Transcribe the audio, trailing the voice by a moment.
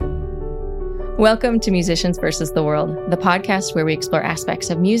Welcome to Musicians versus the World, the podcast where we explore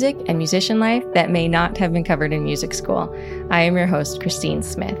aspects of music and musician life that may not have been covered in music school. I am your host, Christine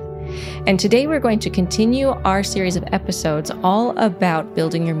Smith. And today we're going to continue our series of episodes all about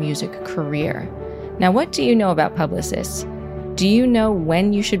building your music career. Now, what do you know about publicists? Do you know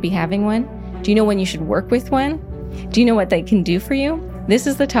when you should be having one? Do you know when you should work with one? Do you know what they can do for you? This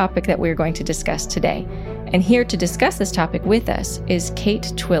is the topic that we're going to discuss today. And here to discuss this topic with us is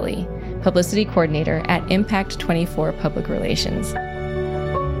Kate Twilley, Publicity Coordinator at Impact24 Public Relations.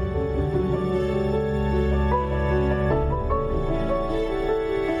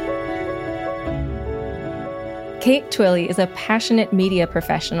 Kate Twilley is a passionate media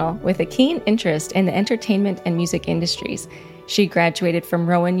professional with a keen interest in the entertainment and music industries. She graduated from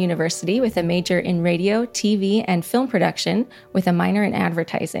Rowan University with a major in radio, TV, and film production with a minor in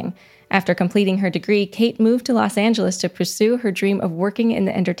advertising. After completing her degree, Kate moved to Los Angeles to pursue her dream of working in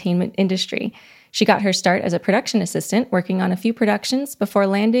the entertainment industry. She got her start as a production assistant, working on a few productions before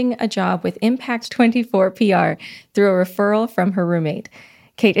landing a job with Impact24 PR through a referral from her roommate.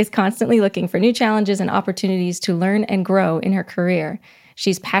 Kate is constantly looking for new challenges and opportunities to learn and grow in her career.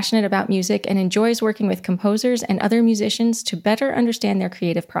 She's passionate about music and enjoys working with composers and other musicians to better understand their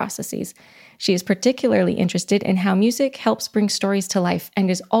creative processes. She is particularly interested in how music helps bring stories to life and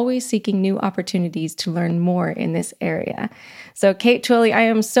is always seeking new opportunities to learn more in this area. So, Kate Twilley, I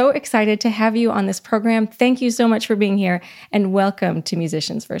am so excited to have you on this program. Thank you so much for being here, and welcome to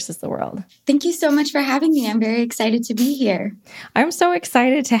Musicians versus the World. Thank you so much for having me. I'm very excited to be here. I'm so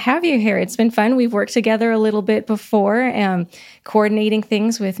excited to have you here. It's been fun. We've worked together a little bit before, coordinating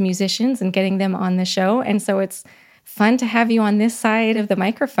things with musicians and getting them on the show. And so it's fun to have you on this side of the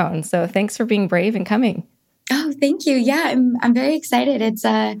microphone. So thanks for being brave and coming. Oh, thank you. Yeah, I'm very excited.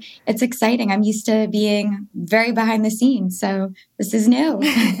 It's exciting. I'm used to being very behind the scenes, so this is new.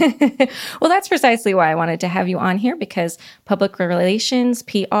 Well, that's precisely why I wanted to have you on here, because public relations,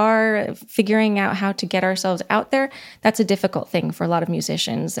 PR, figuring out how to get ourselves out there, that's a difficult thing for a lot of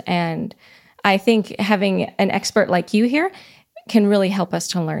musicians. And I think having an expert like you here can really help us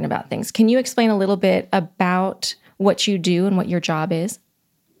to learn about things. Can you explain a little bit about what you do and what your job is?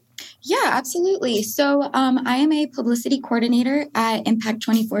 Yeah, absolutely. So I am a publicity coordinator at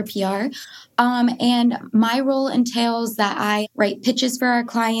Impact24 PR. And my role entails that I write pitches for our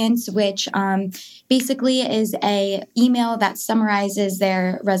clients, which basically is a email that summarizes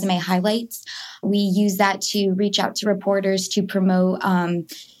their resume highlights. We use that to reach out to reporters to promote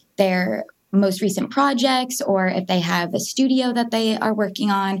their most recent projects, or if they have a studio that they are working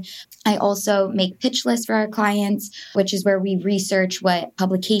on. I also make pitch lists for our clients, which is where we research what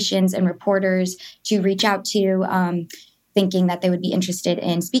publications and reporters to reach out to, thinking that they would be interested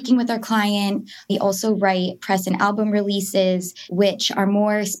in speaking with our client. We also write press and album releases, which are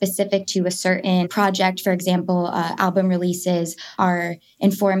more specific to a certain project. For example, album releases are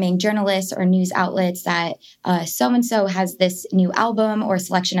informing journalists or news outlets that so-and-so has this new album or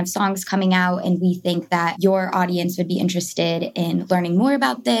selection of songs coming out, and we think that your audience would be interested in learning more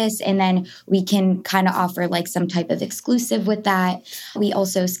about this. And then we can kind of offer like some type of exclusive with that. We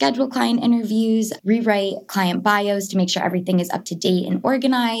also schedule client interviews, rewrite client bios to make sure everything is up to date and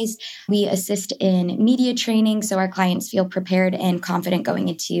organized. We assist in media training so our clients feel prepared and confident going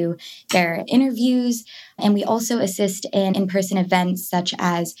into their interviews. And we also assist in in-person events such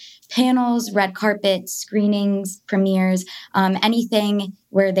as panels, red carpets, screenings, premieres, anything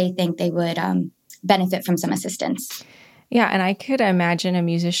where they think they would benefit from some assistance. Yeah, and I could imagine a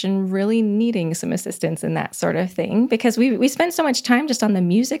musician really needing some assistance in that sort of thing, because we spend so much time just on the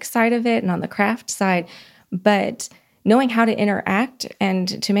music side of it and on the craft side, but knowing how to interact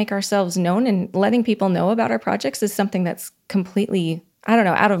and to make ourselves known and letting people know about our projects is something that's completely,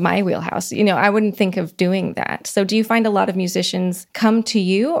 out of my wheelhouse. I wouldn't think of doing that. So do you find a lot of musicians come to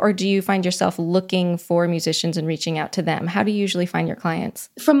you, or do you find yourself looking for musicians and reaching out to them? How do you usually find your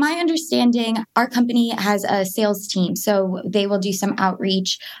clients? From my understanding, our company has a sales team. So they will do some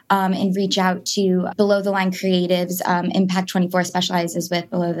outreach and reach out to below-the-line creatives. Impact24 specializes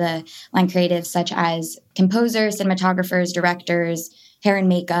with below-the-line creatives such as composers, cinematographers, directors, hair and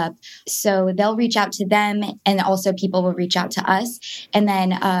makeup. So they'll reach out to them, and also people will reach out to us. And then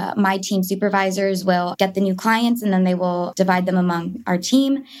my team supervisors will get the new clients, and then they will divide them among our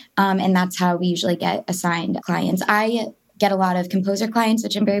team. And that's how we usually get assigned clients. I get a lot of composer clients,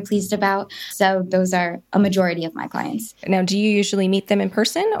 which I'm very pleased about. So those are a majority of my clients. Now, do you usually meet them in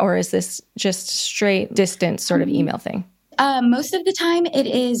person, or is this just straight distance sort of email thing? Most of the time it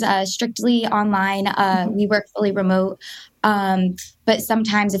is strictly online. We work fully remote. But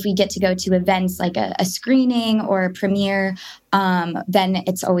sometimes if we get to go to events like a screening or a premiere, then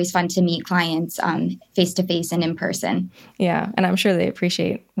it's always fun to meet clients face to face and in person. Yeah. And I'm sure they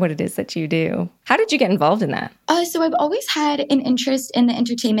appreciate what it is that you do. How did you get involved in that? So I've always had an interest in the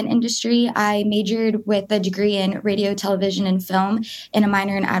entertainment industry. I majored with a degree in radio, television, and film and a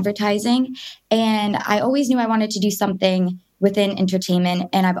minor in advertising. And I always knew I wanted to do something within entertainment,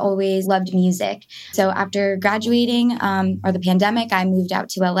 and I've always loved music. So after graduating or the pandemic, I moved out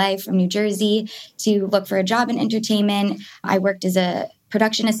to LA from New Jersey to look for a job in entertainment. I worked as a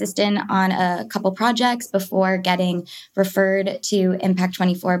production assistant on a couple projects before getting referred to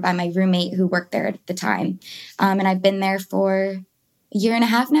Impact24 by my roommate who worked there at the time. And I've been there for a year and a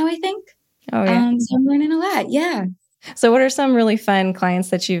half now, I think. Oh, yeah. So I'm learning a lot. Yeah. So what are some really fun clients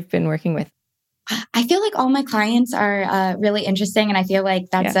that you've been working with? I feel like all my clients are really interesting, and I feel like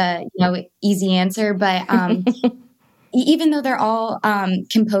that's a easy answer. But even though they're all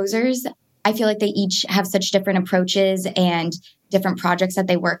composers, I feel like they each have such different approaches and different projects that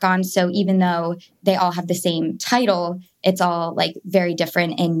they work on. So even though they all have the same title, it's all like very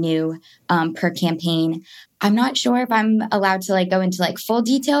different and new per campaign. I'm not sure if I'm allowed to go into full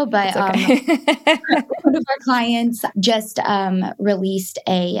detail, but okay. one of our clients just released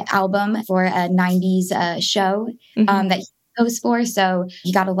a album for a 90s show that he goes for. So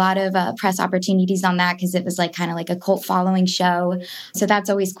he got a lot of press opportunities on that because it was kind of like a cult following show. So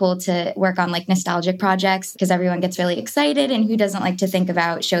that's always cool to work on nostalgic projects because everyone gets really excited, and who doesn't like to think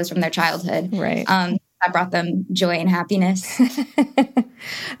about shows from their childhood? Right. That brought them joy and happiness.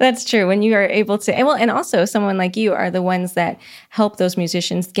 That's true. When you are able to, and also someone like you are the ones that help those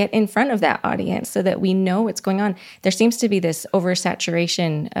musicians get in front of that audience so that we know what's going on. There seems to be this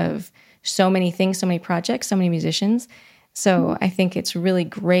oversaturation of so many things, so many projects, so many musicians. So I think it's really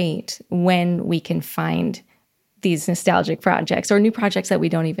great when we can find these nostalgic projects or new projects that we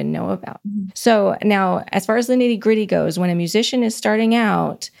don't even know about. So now, as far as the nitty-gritty goes, when a musician is starting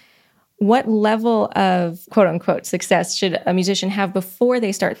out, what level of quote unquote success should a musician have before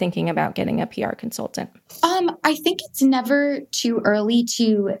they start thinking about getting a PR consultant? I think it's never too early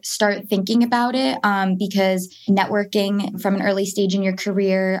to start thinking about it because networking from an early stage in your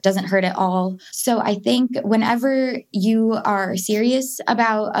career doesn't hurt at all. So I think whenever you are serious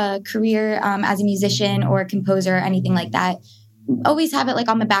about a career as a musician or a composer or anything like that, always have it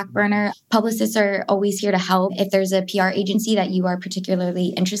on the back burner. Publicists are always here to help. If there's a PR agency that you are particularly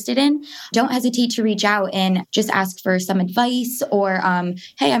interested in, don't hesitate to reach out and just ask for some advice or,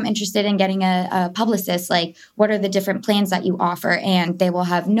 hey, I'm interested in getting a publicist. What are the different plans that you offer? And they will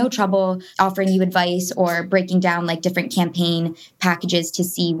have no trouble offering you advice or breaking down different campaign packages to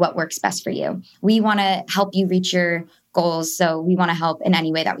see what works best for you. We want to help you reach your goals. So we want to help in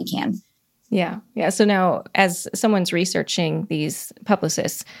any way that we can. Yeah. So now, as someone's researching these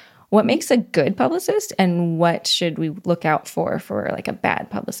publicists, what makes a good publicist and what should we look out for a bad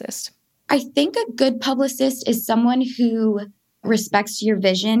publicist? I think a good publicist is someone who respects your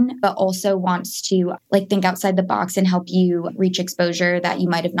vision, but also wants to think outside the box and help you reach exposure that you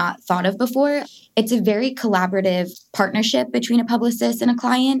might have not thought of before. It's a very collaborative partnership between a publicist and a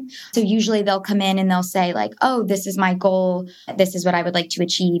client. So usually they'll come in and they'll say oh, this is my goal. This is what I would like to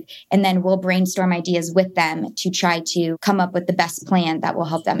achieve. And then we'll brainstorm ideas with them to try to come up with the best plan that will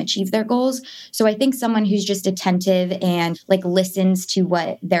help them achieve their goals. So I think someone who's just attentive and listens to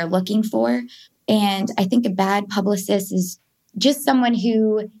what they're looking for. And I think a bad publicist is just someone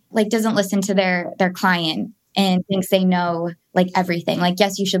who doesn't listen to their client and thinks they know everything.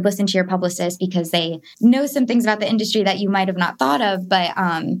 Yes, you should listen to your publicist because they know some things about the industry that you might have not thought of, but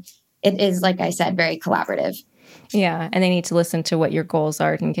it is, like I said, very collaborative. Yeah, and they need to listen to what your goals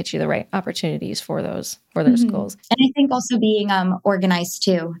are and get you the right opportunities for those goals. And I think also being organized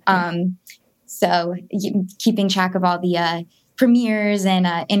too. So keeping track of all the premieres and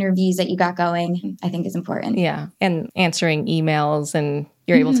interviews that you got going, I think is important. Yeah. And answering emails and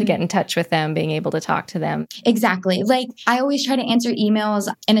you're able to get in touch with them, being able to talk to them. Exactly. I always try to answer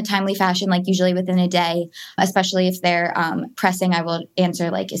emails in a timely fashion, usually within a day, especially if they're pressing, I will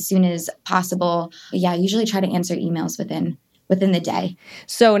answer as soon as possible. Yeah, I usually try to answer emails within the day.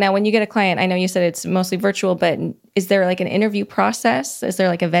 So now when you get a client, I know you said it's mostly virtual, but is there an interview process? Is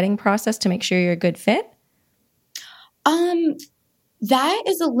there a vetting process to make sure you're a good fit? That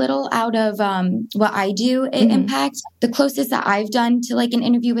is a little out of what I do at Impact. The closest that I've done to like an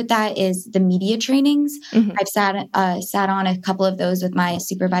interview with that is the media trainings. I've sat on a couple of those with my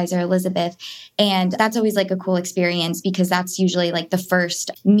supervisor, Elizabeth. And that's always like a cool experience because that's usually like the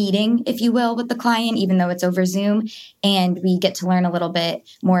first meeting, if you will, with the client, even though it's over Zoom. And we get to learn a little bit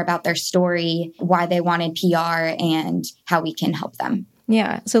more about their story, why they wanted PR, and how we can help them.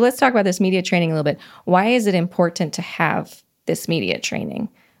 Yeah. So let's talk about this media training a little bit. Why is it important to have this media training?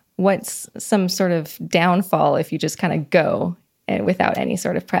 What's some sort of downfall if you just kind of go without any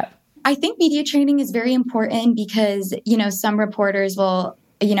sort of prep? I think media training is very important because, some reporters will,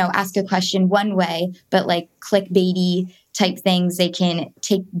 ask a question one way, but like clickbaity type things, they can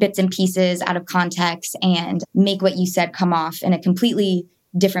take bits and pieces out of context and make what you said come off in a completely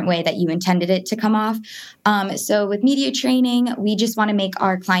different way that you intended it to come off. So with media training, we just want to make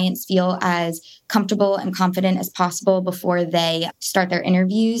our clients feel as comfortable and confident as possible before they start their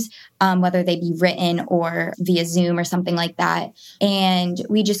interviews, whether they be written or via Zoom or something like that. And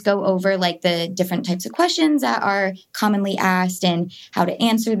we just go over like the different types of questions that are commonly asked and how to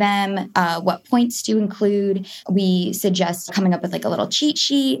answer them, what points to include. We suggest coming up with like a little cheat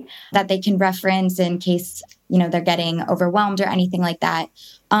sheet that they can reference in case they're getting overwhelmed or anything like that.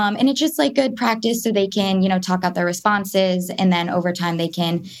 And it's just like good practice so they can, talk out their responses. And then over time, they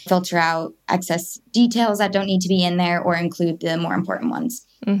can filter out excess details that don't need to be in there or include the more important ones.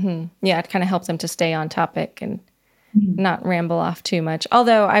 Yeah, it kind of helps them to stay on topic and not ramble off too much.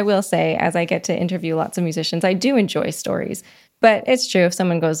 Although I will say, as I get to interview lots of musicians, I do enjoy stories. But it's true, if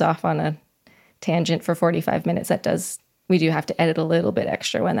someone goes off on a tangent for 45 minutes, we do have to edit a little bit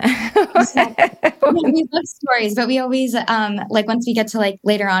extra when that. Exactly. We love stories, but we always, once we get to like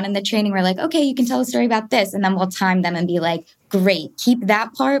later on in the training, we're like, okay, you can tell a story about this. And then we'll time them and be like, great, keep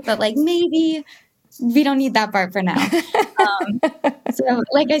that part. But like, maybe we don't need that part for now. So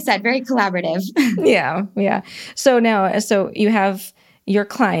like I said, very collaborative. Yeah. So you have your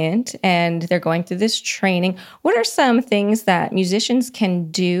client and they're going through this training. What are some things that musicians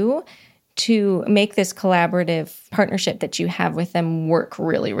can do to make this collaborative partnership that you have with them work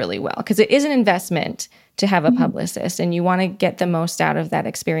really, really well? Because it is an investment to have a publicist and you want to get the most out of that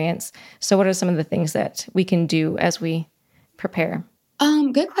experience. So what are some of the things that we can do as we prepare?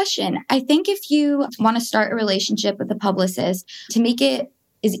 Good question. I think if you want to start a relationship with a publicist, to make it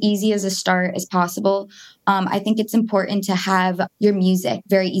as easy as a start as possible, I think it's important to have your music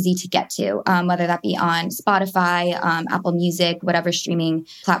very easy to get to, whether that be on Spotify, Apple Music, whatever streaming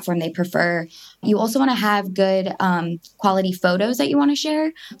platform they prefer. You also want to have good quality photos that you want to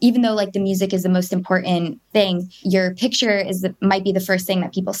share. Even though like the music is the most important thing, your picture might be the first thing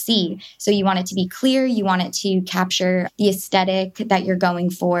that people see. So you want it to be clear. You want it to capture the aesthetic that you're going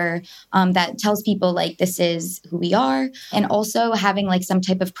for, that tells people like this is who we are. And also having like some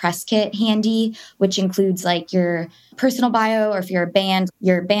type of press kit handy, which includes like your personal bio, or if you're a band,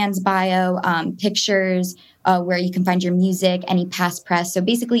 your band's bio, pictures, where you can find your music, any past press. So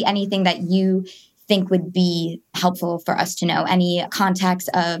basically anything that you think would be helpful for us to know. Any contacts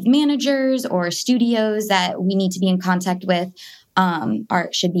of managers or studios that we need to be in contact with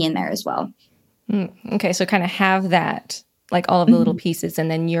should be in there as well. Okay, so kind of have that, like all of the little pieces,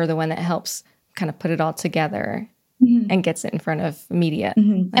 and then you're the one that helps kind of put it all together and gets it in front of media.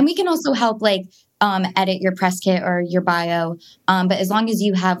 And we can also help like edit your press kit or your bio. But as long as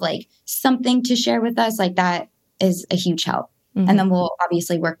you have like something to share with us, like that is a huge help. And then we'll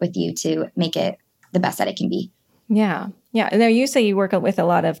obviously work with you to make it the best that it can be. Yeah. Now you say you work with a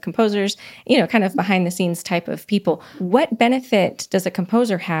lot of composers, kind of behind the scenes type of people. What benefit does a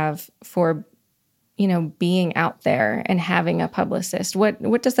composer have for, being out there and having a publicist?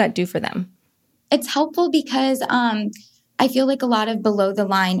 What does that do for them? It's helpful because I feel like a lot of below the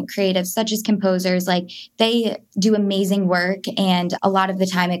line creatives, such as composers, like they do amazing work. And a lot of the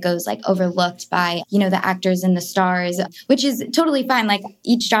time it goes like overlooked by, the actors and the stars, which is totally fine. Like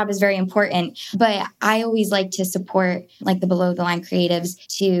each job is very important. But I always like to support like the below the line creatives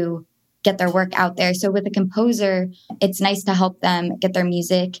to get their work out there. So with a composer, it's nice to help them get their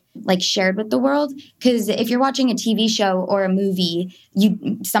music like shared with the world. Because if you're watching a TV show or a movie,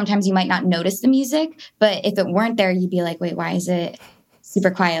 sometimes you might not notice the music, but if it weren't there, you'd be like, wait, why is it super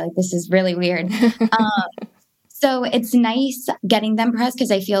quiet? Like this is really weird. So it's nice getting them press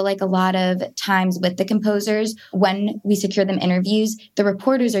because I feel like a lot of times with the composers, when we secure them interviews, the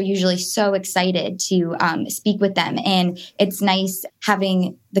reporters are usually so excited to speak with them. And it's nice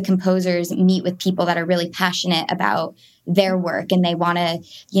having the composers meet with people that are really passionate about their work and they want to,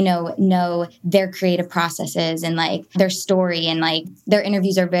 know their creative processes and like their story, and like their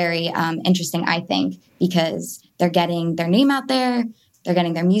interviews are very interesting, I think, because they're getting their name out there, they're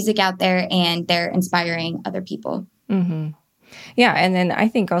getting their music out there, and they're inspiring other people. Mm-hmm. Yeah. And then I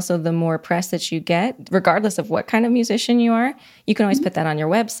think also the more press that you get, regardless of what kind of musician you are, you can always put that on your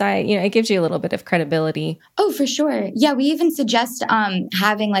website. It gives you a little bit of credibility. Oh, for sure. Yeah. We even suggest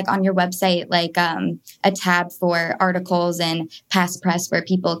having like on your website, like a tab for articles and past press where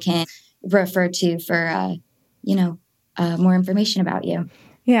people can refer to for, more information about you.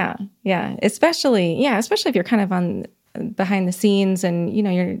 Yeah. Yeah. Especially if you're kind of on behind the scenes and,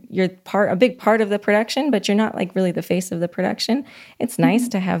 you're a big part of the production, but you're not like really the face of the production. It's nice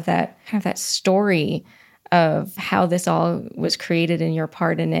to have that kind of that story of how this all was created and your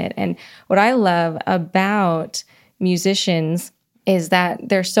part in it. And what I love about musicians is that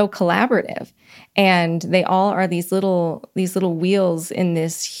they're so collaborative, and they all are these little wheels in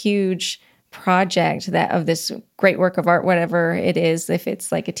this huge project of this great work of art, whatever it is, if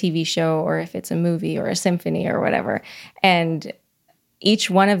it's like a TV show or if it's a movie or a symphony or whatever. And each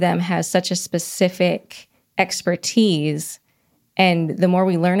one of them has such a specific expertise. And the more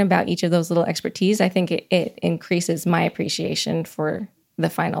we learn about each of those little expertise, I think it increases my appreciation for the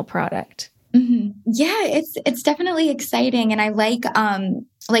final product. Mm-hmm. Yeah, it's definitely exciting. And I like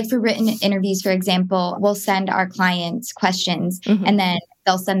for written interviews, for example, we'll send our clients questions and then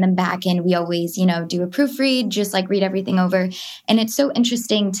they'll send them back, and we always, do a proofread, just like read everything over. And it's so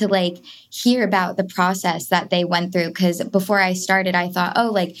interesting to like hear about the process that they went through. Because before I started, I thought,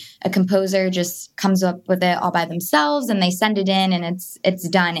 like a composer just comes up with it all by themselves and they send it in and it's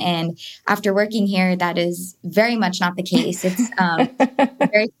done. And after working here, that is very much not the case. It's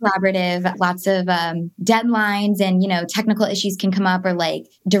very collaborative, lots of deadlines, and technical issues can come up, or like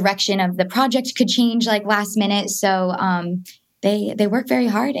direction of the project could change like last minute. So they work very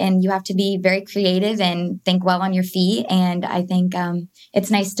hard, and you have to be very creative and think well on your feet. And I think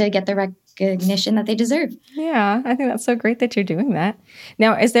it's nice to get the recognition that they deserve. Yeah, I think that's so great that you're doing that.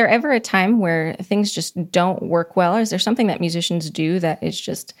 Now, is there ever a time where things just don't work well? Or is there something that musicians do that is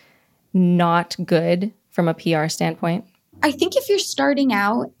just not good from a PR standpoint? I think if you're starting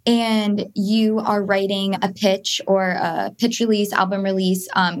out and you are writing a pitch or a pitch release, album release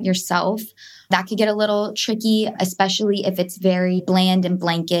yourself, that could get a little tricky, especially if it's very bland and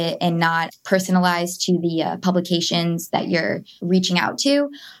blanket and not personalized to the publications that you're reaching out to.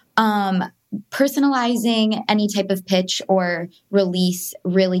 Personalizing any type of pitch or release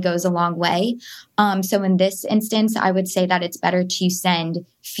really goes a long way. So in this instance, I would say that it's better to send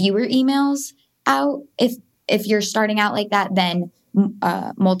fewer emails out. If you're starting out like that, then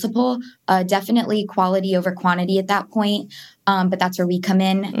multiple, definitely quality over quantity at that point. But that's where we come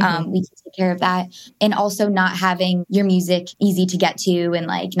in. We can take care of that. And also not having your music easy to get to, and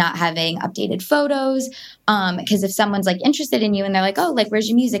like not having updated photos. Because if someone's like interested in you and they're like, oh, like, where's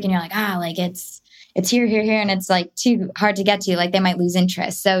your music? And you're like, like it's here, and it's like too hard to get to, like they might lose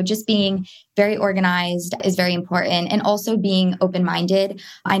interest. So just being very organized is very important, and also being open-minded.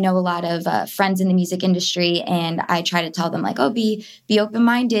 I know a lot of friends in the music industry, and I try to tell them like, be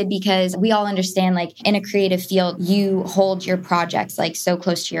open-minded, because we all understand like in a creative field, you hold your projects like so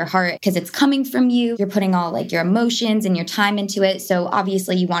close to your heart because it's coming from you. You're putting all like your emotions and your time into it. So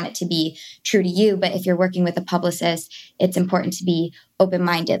obviously you want it to be true to you. But if you're working with a publicist, it's important to be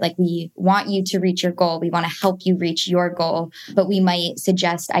open-minded. Like, we want you to reach your goal. We want to help you reach your goal, but we might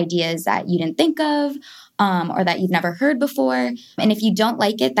suggest ideas that you didn't think of, or that you've never heard before. And if you don't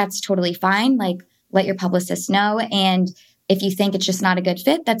like it, that's totally fine. Like, let your publicist know. And if you think it's just not a good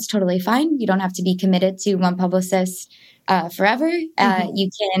fit, that's totally fine. You don't have to be committed to one publicist forever. You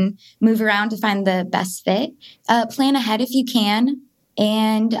can move around to find the best fit. Plan ahead if you can.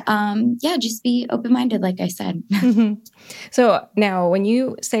 And just be open-minded, like I said. So now when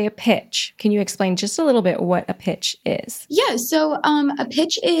you say a pitch, can you explain just a little bit what a pitch is? Yeah. So a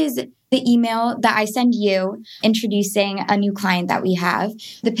pitch is the email that I send you introducing a new client that we have.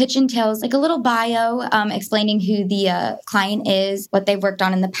 The pitch entails like a little bio explaining who the client is, what they've worked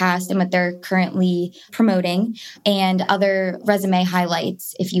on in the past, and what they're currently promoting, and other resume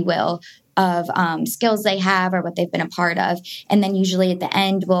highlights, if you will, of skills they have or what they've been a part of. And then usually at the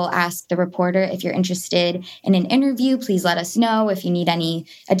end, we'll ask the reporter, if you're interested in an interview, please let us know if you need any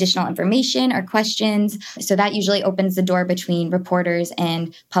additional information or questions. So that usually opens the door between reporters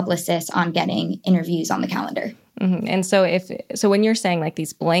and publicists focus on getting interviews on the calendar. Mm-hmm. And so when you're saying like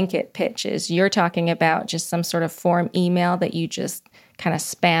these blanket pitches, you're talking about just some sort of form email that you just kind of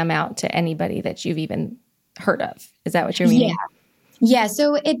spam out to anybody that you've even heard of. Is that what you're meaning? Yeah.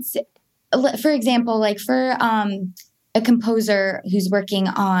 So it's, for example, like for a composer who's working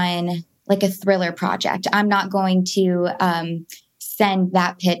on like a thriller project, I'm not going to send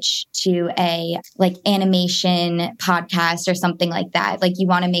that pitch to a like animation podcast or something like that. Like you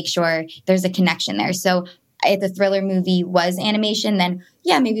want to make sure there's a connection there. So if the thriller movie was animation, then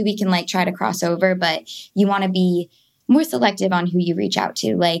yeah, maybe we can like try to cross over, but you want to be more selective on who you reach out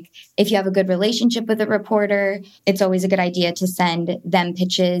to. Like if you have a good relationship with a reporter, it's always a good idea to send them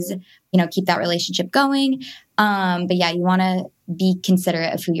pitches, keep that relationship going. But yeah, you want to be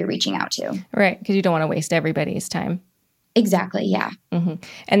considerate of who you're reaching out to. Right. Because you don't want to waste everybody's time. Exactly. Yeah. Mm-hmm.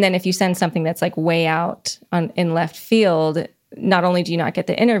 And then if you send something that's like way out in left field, not only do you not get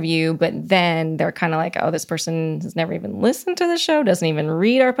the interview, but then they're kind of like, oh, this person has never even listened to the show, doesn't even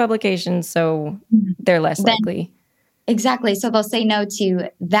read our publications, so they're less likely. Exactly. So they'll say no to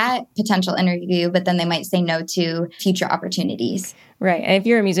that potential interview, but then they might say no to future opportunities. Right. And if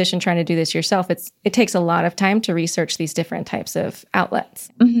you're a musician trying to do this yourself, it takes a lot of time to research these different types of outlets.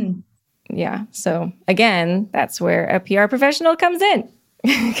 Mm-hmm. Yeah. So again, that's where a PR professional comes in.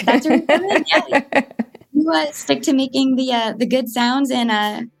 That's where it comes in. Yeah. You stick to making the good sounds,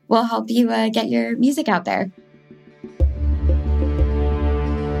 and we'll help you get your music out there.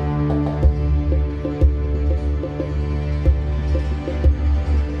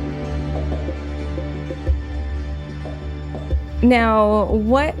 Now,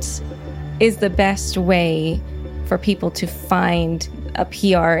 what is the best way for people to find a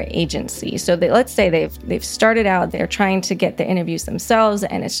PR agency? So let's say they've started out, they're trying to get the interviews themselves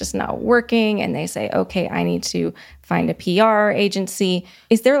and it's just not working, and they say, okay, I need to find a PR agency.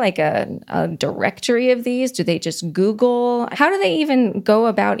 Is there like a directory of these? Do they just Google? How do they even go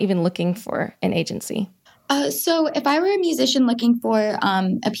about even looking for an agency? So if I were a musician looking for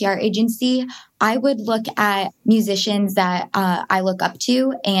a PR agency, I would look at musicians that I look up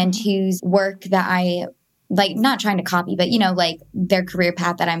to and whose work that I like, not trying to copy, but, like their career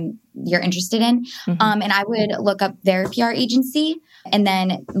path that you're interested in. Mm-hmm. And I would look up their PR agency and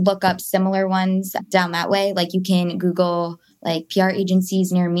then look up similar ones down that way. Like you can Google like PR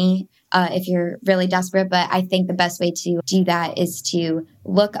agencies near me if you're really desperate. But I think the best way to do that is to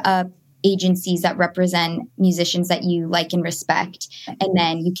look up agencies that represent musicians that you like and respect. And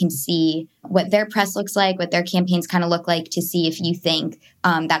then you can see what their press looks like, what their campaigns kind of look like, to see if you think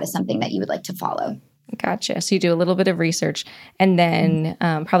that is something that you would like to follow. Gotcha. So you do a little bit of research and then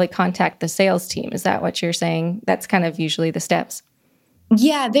probably contact the sales team. Is that what you're saying? That's kind of usually the steps.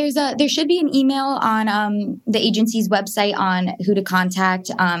 Yeah, there should be an email on the agency's website on who to contact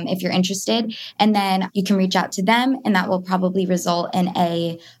if you're interested. And then you can reach out to them, and that will probably result in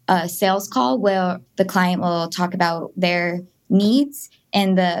a sales call where the client will talk about their needs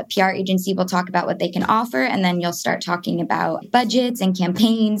and the PR agency will talk about what they can offer. And then you'll start talking about budgets and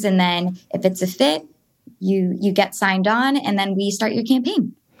campaigns. And then if it's a fit, you get signed on, and then we start your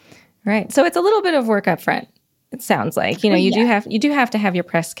campaign. Right. So it's a little bit of work up front. It sounds like, you do have to have your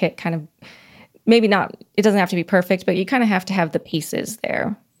press kit kind of, maybe not, it doesn't have to be perfect, but you kind of have to have the pieces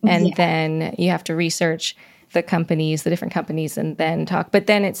there. And then you have to research the different companies, and then talk. But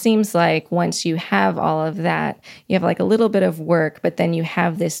then it seems like once you have all of that, you have like a little bit of work, but then you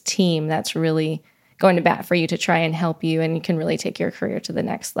have this team that's really going to bat for you to try and help you, and you can really take your career to the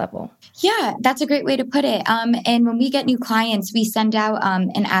next level. Yeah, that's a great way to put it. And when we get new clients, we send out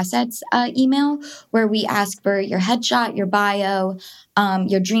an assets email where we ask for your headshot, your bio,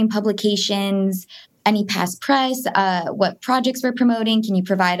 your dream publications, any past press, what projects we're promoting. Can you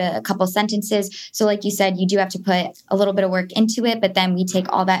provide a couple sentences? So like you said, you do have to put a little bit of work into it, but then we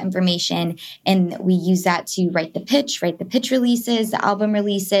take all that information and we use that to write the pitch releases, the album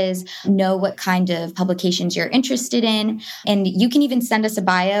releases, know what kind of publications you're interested in. And you can even send us a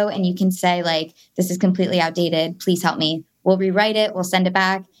bio and you can say like, this is completely outdated. Please help me. We'll rewrite it. We'll send it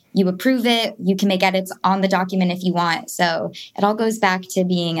back. You approve it. You can make edits on the document if you want. So it all goes back to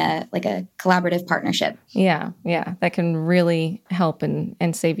being a collaborative partnership. Yeah. That can really help and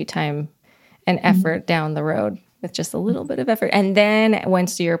save you time and effort down the road with just a little bit of effort. And then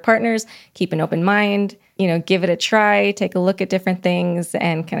once you're partners, keep an open mind, give it a try, take a look at different things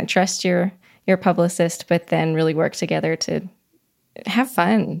and kind of trust your publicist, but then really work together to have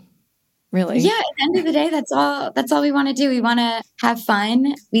fun. Really? Yeah, at the end of the day, that's all we want to do. We want to have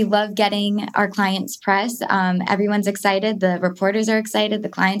fun. We love getting our clients press. Everyone's excited. The reporters are excited. The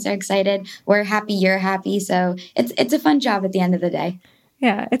clients are excited. We're happy. You're happy. So it's a fun job at the end of the day.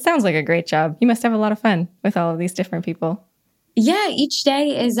 Yeah, it sounds like a great job. You must have a lot of fun with all of these different people. Yeah, each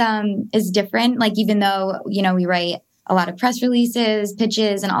day is different. Like, even though, we write a lot of press releases,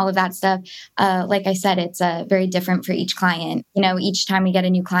 pitches, and all of that stuff. Like I said, it's very different for each client. Each time we get a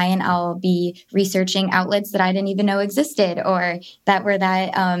new client, I'll be researching outlets that I didn't even know existed or that were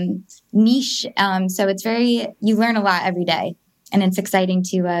that niche. So you learn a lot every day, and it's exciting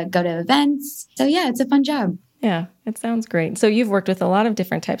to go to events. So yeah, it's a fun job. Yeah, it sounds great. So you've worked with a lot of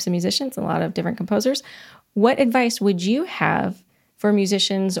different types of musicians, a lot of different composers. What advice would you have for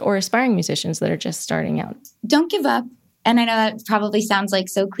musicians or aspiring musicians that are just starting out? Don't give up. And I know that probably sounds like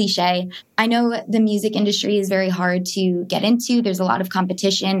so cliche. I know the music industry is very hard to get into. There's a lot of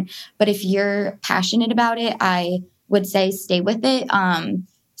competition. But if you're passionate about it, I would say stay with it.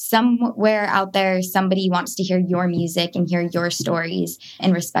 Somewhere out there, somebody wants to hear your music and hear your stories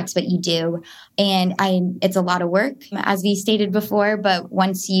and respects what you do. And it's a lot of work, as we stated before, but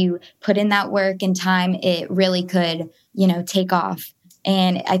once you put in that work and time, it really could, take off.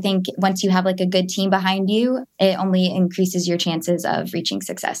 And I think once you have like a good team behind you, it only increases your chances of reaching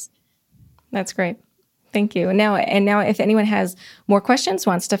success. That's great. Thank you. Now, if anyone has more questions,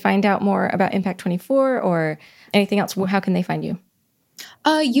 wants to find out more about Impact24 or anything else, how can they find you?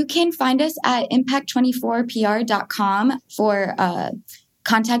 You can find us at Impact24PR.com for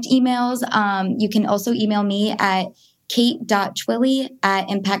contact emails. You can also email me at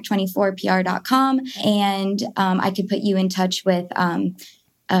Kate.Twilley@Impact24PR.com. And I could put you in touch with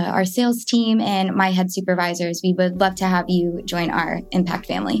our sales team and my head supervisors. We would love to have you join our Impact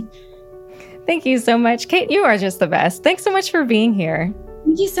family. Thank you so much, Kate. You are just the best. Thanks so much for being here.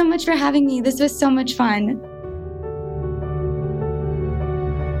 Thank you so much for having me. This was so much fun.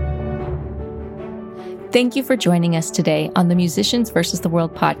 Thank you for joining us today on the Musicians versus the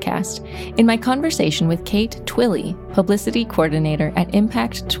World podcast in my conversation with Kate Twilley, Publicity Coordinator at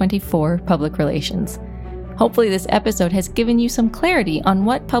Impact24 Public Relations. Hopefully this episode has given you some clarity on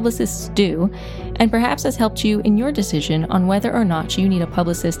what publicists do and perhaps has helped you in your decision on whether or not you need a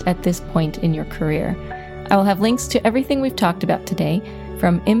publicist at this point in your career. I will have links to everything we've talked about today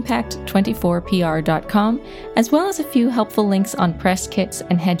from Impact24PR.com, as well as a few helpful links on press kits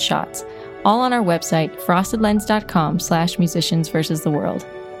and headshots, all on our website, frostedlens.com/musicians versus the world.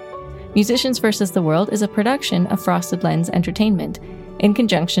 Musicians versus the World is a production of Frosted Lens Entertainment in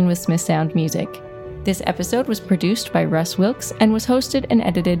conjunction with Smith Sound Music. This episode was produced by Russ Wilkes and was hosted and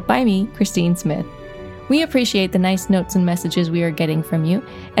edited by me, Christine Smith. We appreciate the nice notes and messages we are getting from you,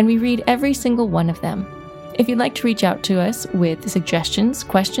 and we read every single one of them. If you'd like to reach out to us with suggestions,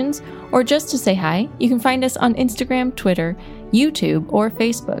 questions, or just to say hi, you can find us on Instagram, Twitter, YouTube, or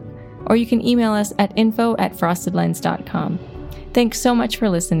Facebook. Or you can email us at info@frostedlens.com. Thanks so much for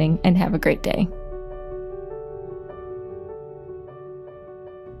listening and have a great day.